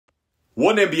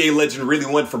One NBA legend really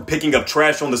went from picking up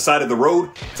trash on the side of the road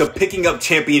to picking up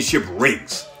championship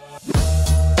rings.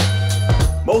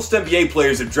 Most NBA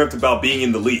players have dreamt about being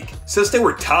in the league since they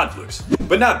were toddlers,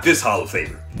 but not this Hall of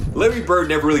Famer. Larry Bird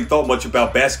never really thought much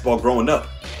about basketball growing up.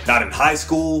 Not in high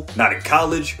school, not in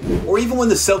college, or even when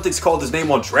the Celtics called his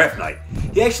name on draft night.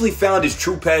 He actually found his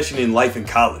true passion in life in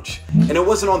college, and it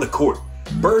wasn't on the court.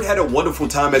 Bird had a wonderful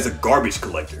time as a garbage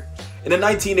collector. In a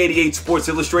 1988 Sports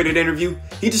Illustrated interview,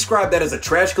 he described that as a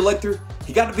trash collector,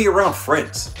 he got to be around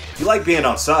friends. He liked being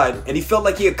outside, and he felt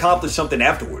like he accomplished something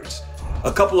afterwards.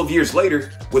 A couple of years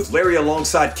later, with Larry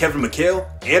alongside Kevin McHale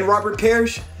and Robert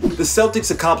Parish, the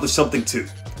Celtics accomplished something too.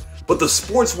 But the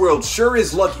sports world sure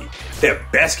is lucky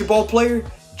that basketball player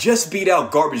just beat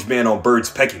out Garbageman on Bird's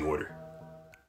pecking order.